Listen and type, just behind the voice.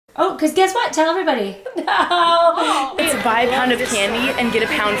Oh, because guess what? Tell everybody. No. It's buy a pound of candy and get a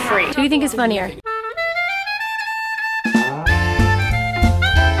pound free. Who do you think is funnier?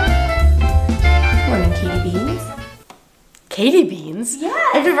 Morning, Katie Beans. Katie Beans? Yeah.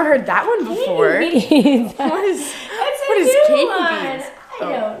 I've never heard that one before. Katie Beans. What is Katie Katie Beans? Beans?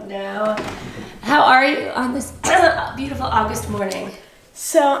 I don't know. How are you on this beautiful August morning?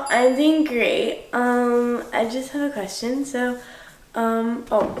 So I'm doing great. I just have a question. So, oh,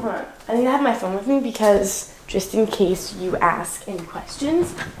 hold on. I need to have my phone with me because just in case you ask any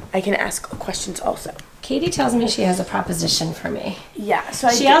questions, I can ask questions also. Katie tells me she has a proposition for me. Yeah. So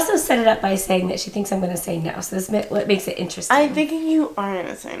she also set it up by saying that she thinks I'm going to say no. So this what makes it interesting. I'm thinking you are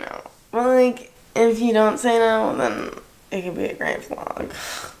gonna say no. Well, like if you don't say no, then it could be a great vlog.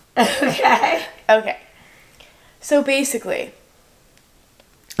 Okay. Okay. So basically,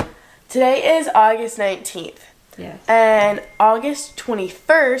 today is August 19th. Yes. And August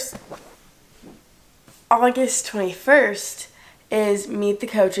 21st is Meet the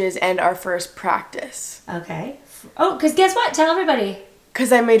Coaches and our first practice. Okay. Oh, because guess what? Tell everybody.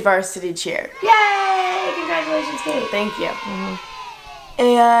 Because I made varsity cheer. Yay! Congratulations, Kate. Thank you.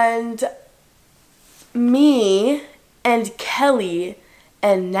 And me and Kelly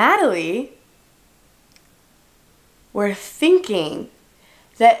and Natalie were thinking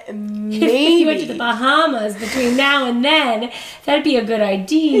that maybe... If you went to the Bahamas between now and then, that'd be a good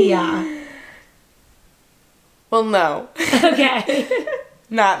idea. Well, no. Okay.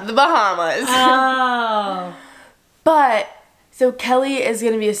 Not the Bahamas. Oh. But, so Kelly is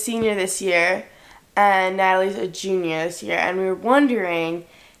going to be a senior this year, and Natalie's a junior this year, and we were wondering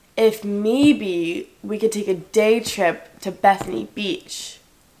if maybe we could take a day trip to Bethany Beach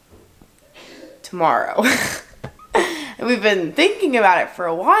tomorrow. We've been thinking about it for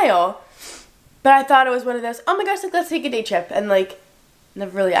a while, but I thought it was one of those, oh my gosh, like, let's take a day trip, and like,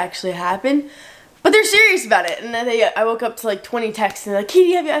 never really actually happened. But they're serious about it, and then I woke up to like 20 texts, and they're like,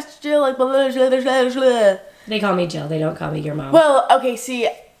 Katie, have you asked Jill? Like, blah, blah, blah, blah, blah, blah. They call me Jill. They don't call me your mom. Well, okay, see,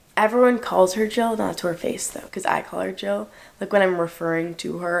 everyone calls her Jill, not to her face, though, because I call her Jill. Like, when I'm referring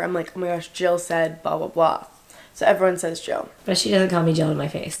to her, I'm like, oh my gosh, Jill said blah, blah, blah. So everyone says Jill. But she doesn't call me Jill in my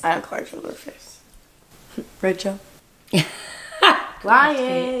face. I don't call her Jill in her face. Right, Jill?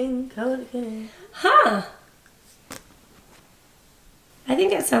 Lying. Huh. I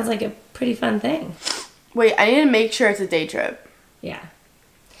think that sounds like a pretty fun thing. Wait, I need to make sure it's a day trip. Yeah.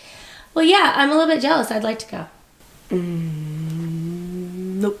 Well, yeah, I'm a little bit jealous. I'd like to go.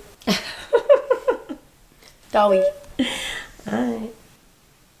 Nope. Dolly. Alright.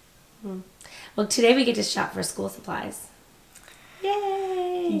 Well, today we get to shop for school supplies.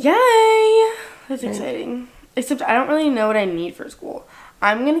 Yay! Yay! That's exciting. Except I don't really know what I need for school.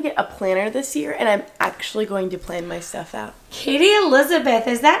 I'm going to get a planner this year, and I'm actually going to plan my stuff out. Katie Elizabeth,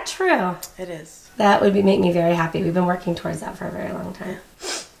 is that true? It is. That would make me very happy. We've been working towards that for a very long time.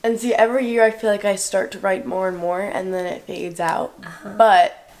 And see, every year I feel like I start to write more and more, and then it fades out.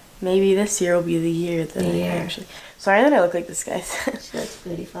 But maybe this year will be the year that I actually... Sorry that I look like this, guys. She looks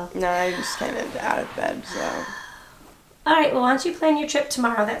beautiful. No, I'm just kind of out of bed, so... Alright, well, why don't you plan your trip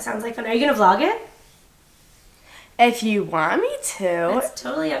tomorrow? That sounds like fun. Are you going to vlog it? If you want me to. It's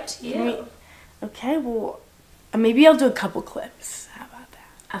totally up to you. Okay, well, maybe I'll do a couple clips. How about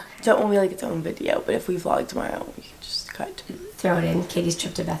that? Okay. So it won't be like its own video, but if we vlog tomorrow, we can just cut. Throw it in. Katie's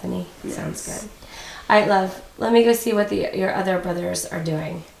trip to Bethany. Yes. Sounds good. Alright, love. Let me go see what your other brothers are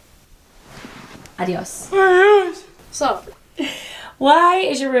doing. Adios. So, Why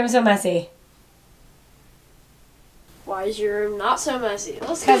is your room so messy? why is your room not so messy?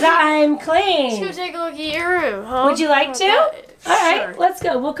 Let's Because I'm go clean. take a look at your room, huh? Would you like to? Alright, Sure. let's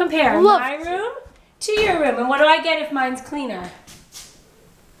go. We'll compare Love my room to your room. And what do I get if mine's cleaner?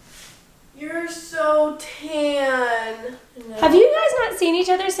 You're so tan. Have you guys not seen each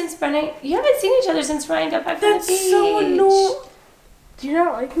other since Brennan? You haven't seen each other since Ryan got back from the beach. That's so annoying. Do you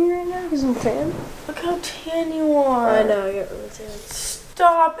not like me right now because I'm tan? Look how tan you are. I know, I get really tan.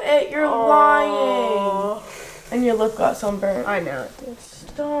 Stop it, you're lying. And your lip got sunburned. I know.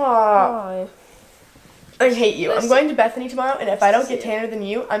 Stop. Why? I hate you. I'm Listen. going to Bethany tomorrow, and if I don't get tanner than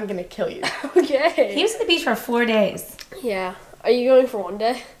you, I'm gonna kill you. Okay. He was at the beach for 4 days. Yeah. Are you going for one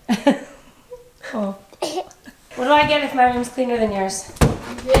day? Cool. What do I get if my room's cleaner than yours?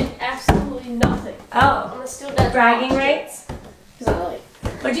 You get absolutely nothing. Oh, I'm gonna steal Dad's bragging watch. rights? Because I like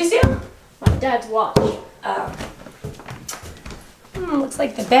What'd you steal? my dad's watch. Oh. Looks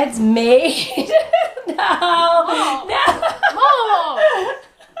like the bed's made. No. Oh. No. Mom!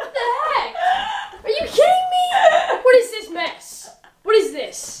 What the heck? Are you kidding me? What is this mess? What is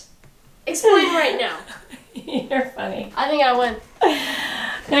this? Explain right now. You're funny. I think I win.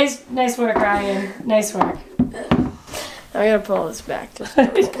 Nice work, Ryan. Nice work. I gotta pull this back.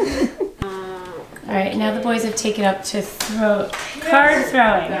 All right, now the boys have taken up to card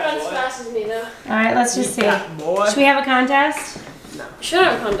throwing. Not as fast as me though. All right, let's just see. Should we have a contest? Should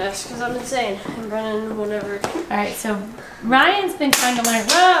have a contest because I'm insane. And Brennan, whatever. All right, so Ryan's been trying to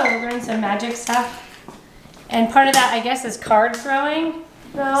learn some magic stuff. And part of that, I guess, is card throwing.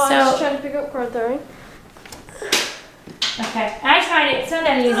 No, I was just trying to pick up card throwing. Okay, I tried it. It's not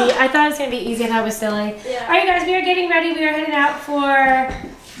that easy. I thought it was going to be easy. I thought it was silly. Yeah. All right, guys, we are getting ready. We are heading out for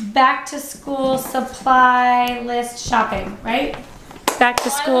back to school supply list shopping, right? Back to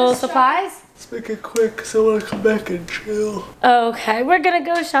school supplies? Let's make it quick so I want to come back and chill. Okay, we're going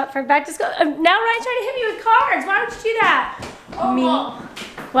to go shop for back to school. Now Ryan's trying to hit me with cards. Why would you do that? Oh, Me? Mom.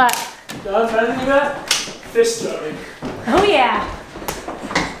 What? John, how did you do that? Fist throwing. Oh, yeah.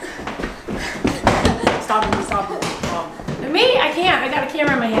 Stop it. Me? I can't. I got a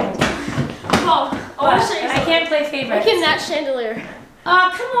camera in my hand. Mom, I want to show you I can't play favorites. Look at that chandelier. Oh,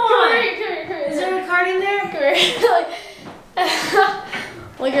 come on. Come here. Is there a card in there? Come here.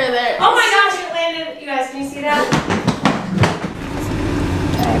 Look at there. Oh my gosh, it landed. You guys, can you see that?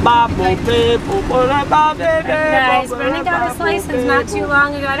 Guys, Brennan got his license not too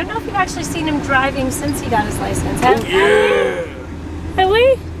long ago. I don't know if you've actually seen him driving since he got his license. Have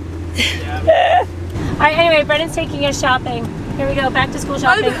we? Yeah. All right, anyway, Brennan's taking us shopping. Here we go, back to school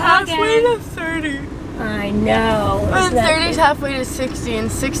shopping. I'm halfway again. to 30. I know. And 30 is halfway to 60,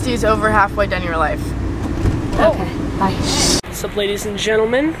 and 60 is over halfway down your life. Okay, bye. What's up, ladies and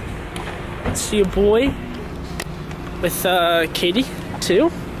gentlemen? It's your boy with Katie,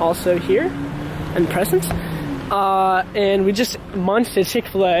 too, also here and present. And we just munched at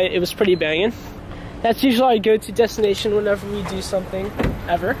Chick-fil-A. It was pretty banging. That's usually our go-to destination whenever we do something,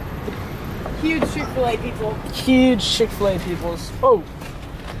 ever. Huge Chick-fil-A people. Huge Chick-fil-A peoples. Oh.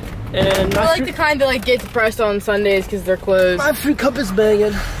 And I like the kind that like get depressed on Sundays because they're closed. my fruit cup is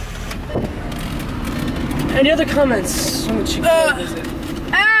banging. Any other comments on the Chick-fil-A visit?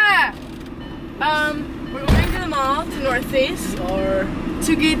 We're going to the mall to North Face Or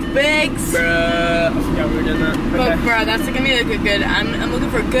to get bags. bruh, I forgot we were doing that. But Okay. bruh, that's gonna be like a good. I'm looking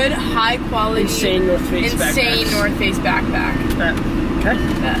for a good, high quality, Insane North Face backpacks. North Face backpack. Okay.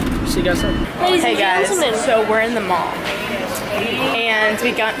 See you guys soon. Hey guys, so we're in the mall, and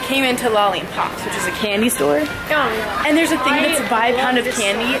we came into Lollipops, which is a candy store. And there's a thing that's buy a pound of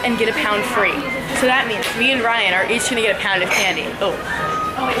candy and get a pound free. So that means me and Ryan are each gonna get a pound of candy.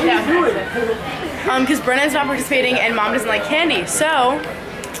 Because Brennan's not participating and Mom doesn't like candy, so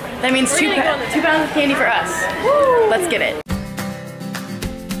that means two pounds of candy for us. Woo. Let's get it.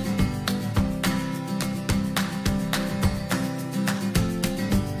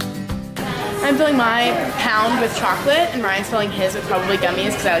 I'm filling my pound with chocolate, and Ryan's filling his with probably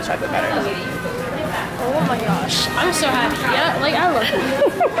gummies because I like chocolate better. Oh my gosh, I'm so happy. Yeah, like I love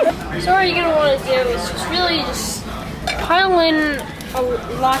it. So what you're gonna want to do is just really just pile in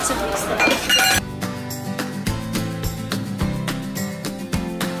lots of these things.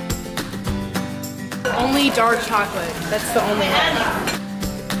 Only dark chocolate. That's the only one.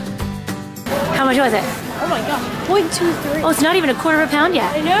 How much was it? Oh my god, 0.23. Oh, it's not even a quarter of a pound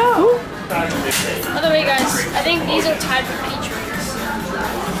yet. I know. By the way, guys, I think these are tied for peach rings.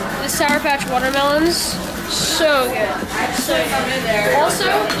 The Sour Patch watermelons, so good. So good. Also,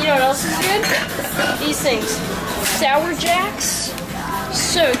 you know what else is good? These things, Sour Jacks,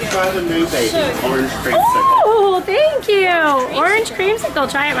 so good. Try the new baby, So good. orange creamsicle. Oh, thank you. Orange creamsicle.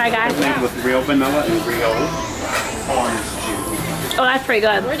 Try it, my guy. Made with real vanilla and real orange juice. Oh, that's pretty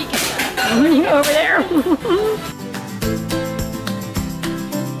good. Where'd he get that? Over there.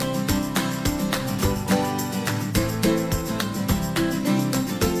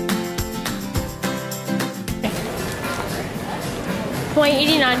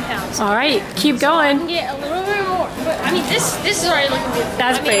 £0.89. All right, keep I going. can get a little bit more, but I mean, this is already looking good.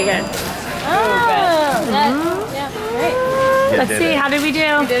 That's pretty good. Yeah, great. Let's see, how did we do?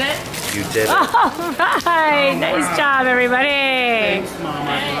 You did it? You did it. All right, nice job, everybody. Thanks,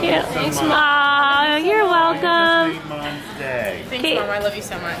 Mama. Yeah. Thanks, Oh, you're welcome. Mom's Day. Thanks, Okay. Mom. I love you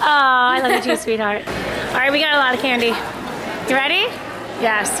so much. Oh, I love you too, sweetheart. All right, we got a lot of candy. You ready?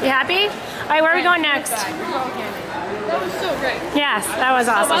 Yes. You happy? All right, where are we going next? That was so great. Yes, that was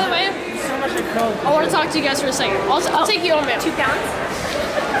Oh, by the awesome. way, I want to talk to you guys for a second. I'll take you on man. 2 pounds?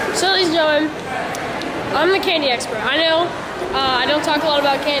 So, ladies and gentlemen, I'm the candy expert. I know I don't talk a lot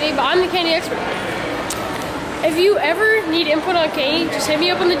about candy, but I'm the candy expert. If you ever need input on candy, just hit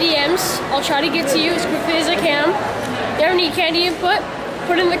me up on the DMs. I'll try to get to you as quickly as I can. If you ever need candy input,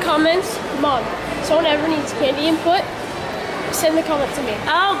 put it in the comments. Mom, someone ever needs candy input, send the comment to me.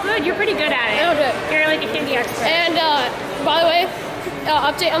 Oh, good. You're pretty good at it. I'll do it. You're like a candy expert. And by the way,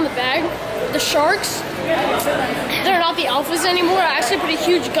 update on the bag. The sharks, they're not the alphas anymore. I actually put a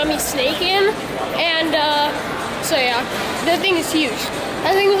huge gummy snake in, and so yeah, that thing is huge.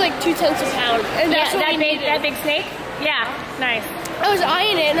 That thing was like 2/10 a pound, and that's what we needed. That big snake? Yeah, nice. I was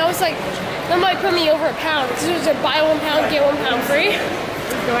eyeing it, and I was like, that might put me over a pound because it was a buy 1 pound get 1 pound free.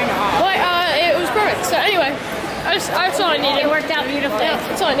 Going off. But it was perfect. So anyway, that's all I needed. It worked out beautifully. Yeah,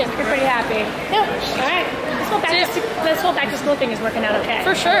 that's all I needed. You're pretty happy. Yeah. All right. This whole back to school thing is working out okay.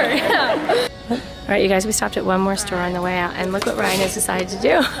 For sure. Yeah. All right, you guys, we stopped at one more store on the way out, and look what Ryan has decided to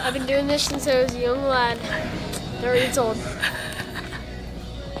do. I've been doing this since I was a young lad. 30 years old.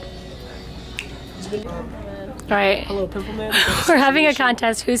 All right. Hello, Pimple Man. We're having a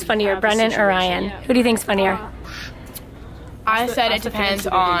contest. Who's funnier, Brennan or Ryan? Who do you think's funnier? I said it depends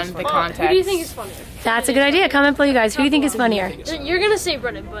on the context. Who do you think is funnier? That's a good idea. Comment below, you guys. Who do you think is funnier? You're gonna say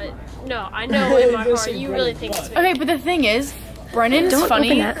Brennan, but no, I know in my heart you really think it's funny. Okay, but the thing is, Brennan's Don't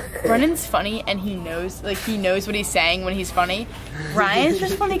funny. open that. Brennan's funny, and he knows what he's saying when he's funny. Ryan's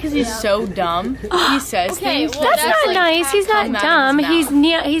just funny because he's so dumb. He says things. well, That's not like nice. He's not come out of dumb. his He's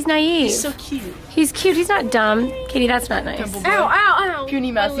mouth. he's naive. He's so cute. He's cute. He's not dumb. Katie, that's not nice. Pimple boy. Ow, ow, ow.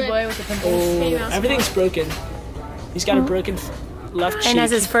 Puny My mousy lip. boy with the pimples. Oh, everything's broken. He's got a broken left cheek. And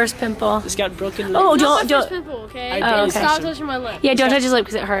has his first pimple. He's got broken lip. Oh, Not my don't. first pimple, okay? I didn't okay. Stop touch him. touching my lip. Yeah, don't touch his lip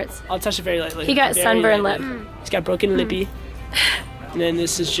because it hurts. I'll touch it very lightly. He got Very sunburned lightly. lip. He's got broken lippy. And then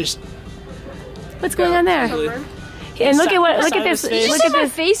this is just. What's going on there? Sunburn. And look at Side of this. his face. Look at My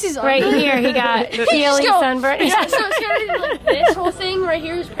this. face is Right ugly. here, he got peely Go. sunburn. Yeah, so it's gonna be like this whole thing right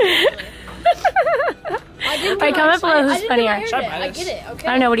here is All right, comment below who's funnier. Try I this. get it, okay?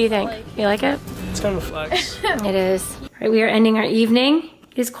 I don't know. What do you think? You like it? It's kind of a flex. It is. All right, we are ending our evening.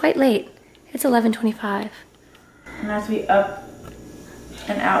 It is quite late. It's 11:25. I'm gonna have to be up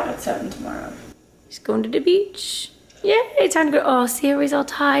and out at 7 tomorrow. He's going to the beach. Yay, time to go. Oh, see, everybody's all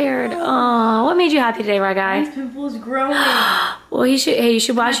tired. Oh, what made you happy today, my guy? My pimple's growing. Well, you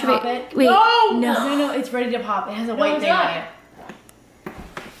should wash your Pop face. it? Wait, No, no. it's ready to pop. It has a white it's thing not. on it.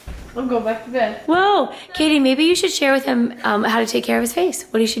 I'm going back to bed. Whoa, Katie, maybe you should share with him how to take care of his face.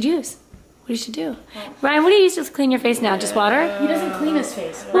 What he should use. What he should do. Ryan, what do you use to clean your face now? Just water? He doesn't clean his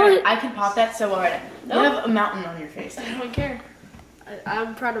face. Well, I can pop that so hard. You have a mountain on your face. I don't care.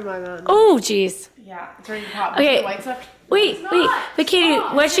 I'm proud of my mom. Oh, jeez. Yeah, it's ready to pop. Okay. The white stuff. Wait. But Katie,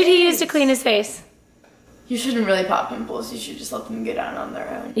 what should he use to clean his face? You shouldn't really pop pimples. You should just let them get out on their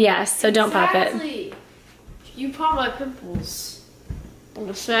own. Yes, so don't pop it. Exactly. If you pop my pimples, I'm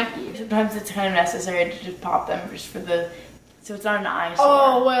gonna smack you. Sometimes it's kind of necessary to just pop them just for the, so it's not an eyesore.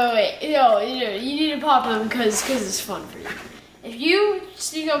 Oh, wait. No, you need to pop them because it's fun for you. If you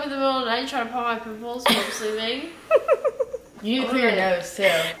sneak up in the middle of the night and try to pop my pimples while I'm sleeping, You need to clear your nose too.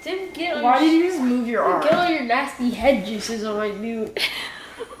 then get all Why your, did you just move your arm? get all your nasty head juices on my new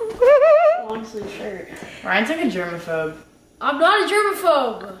long sleeve shirt. Ryan's like a germaphobe. I'm not a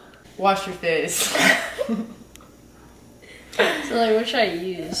germaphobe. Wash your face. So like, what should I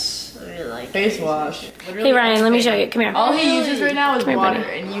use? I mean, like Face wash. Hey, Ryan, let me show you. Come here. All he uses right now is Come here, water,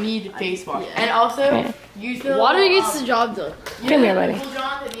 buddy. and you need face wash. Yeah. And also, Come use the water gets the job done. Come here, buddy.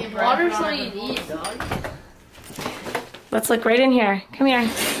 Water's all you need, dog. Let's look right in here. Come here.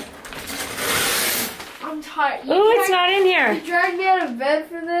 I'm tired. Oh, it's not in here. You dragged me out of bed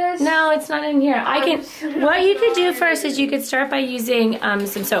for this? No, it's not in here. What you could do first is you could start by using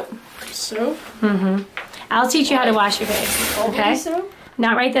some soap. Soap? Mm-hmm. I'll teach you how to wash your face, okay? Soap?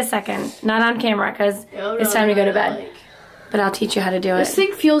 Not right this second. Not on camera, because it's time to go to bed. But I'll teach you how to do This it.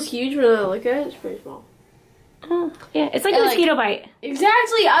 thing feels huge when I look at it. It's pretty small. Oh, yeah, it's like a Yeah, like- mosquito bite.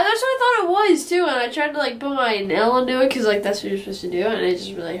 Exactly. That's what I thought it was too. And I tried to like put my nail into it because like that's what you're supposed to do, and it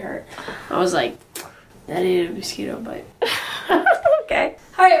just really hurt. I was like, that ain't a mosquito bite. Okay.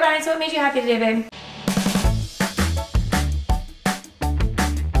 All right, Ryan. So what made you happy today, babe?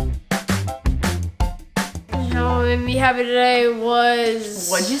 What made me happy today was.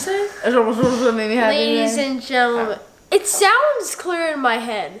 What'd you say? What made me happy Ladies today? and gentlemen, it sounds clear in my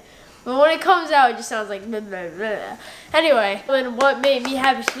head, but when it comes out, it just sounds like blah, blah, blah. Anyway, and what made me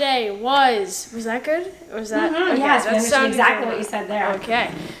happy today was that good? Or was that? Okay, Yes, that we understood sounded exactly good. what you said there.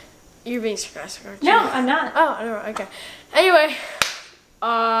 Okay, you're being sarcastic, aren't you? No, I'm not. Oh, I don't know. Okay. Anyway,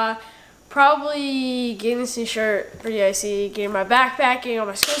 probably getting this new shirt pretty icy, getting my backpack, getting all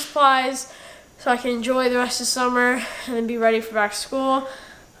my school supplies, so I can enjoy the rest of summer and then be ready for back to school.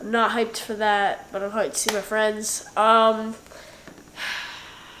 I'm not hyped for that, but I'm hyped to see my friends.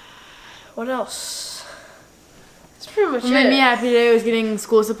 What else? That's pretty much What made me it. happy today was getting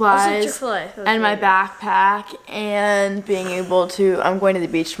school supplies Chick-fil-A. and my backpack and being able to, I'm going to the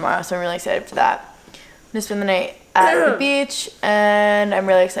beach tomorrow, so I'm really excited for that. I'm gonna spend the night at the beach and I'm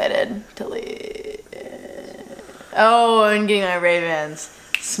really excited to leave. Oh, and getting my Ray-Bans.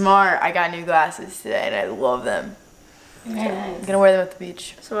 Smart. I got new glasses today and I love them. I'm gonna wear them at the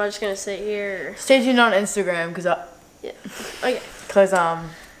beach. So I'm just gonna sit here. Stay tuned on Instagram because Yeah. Okay.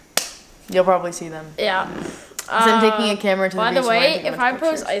 you'll probably see them. Yeah. I'm taking a camera to the beach. By the way, and I'm if I taking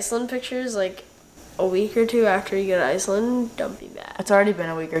post pictures. Iceland pictures like a week or two after you go to Iceland, don't be mad. It's already been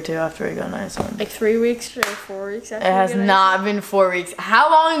a week or two after we go to Iceland. Like 3 weeks or 4 weeks after It has you go to not been 4 weeks. How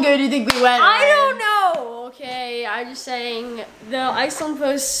long ago do you think we went? I Ryan? don't know. Okay, I'm just saying the Iceland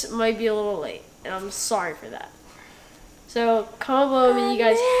posts might be a little late, and I'm sorry for that. So comment below if you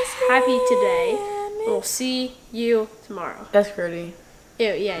guys happy today. We'll see you tomorrow. That's Gertie.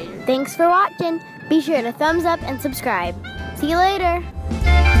 Ew, yeah, you're Thanks for watching. Be sure to thumbs up and subscribe. See you later.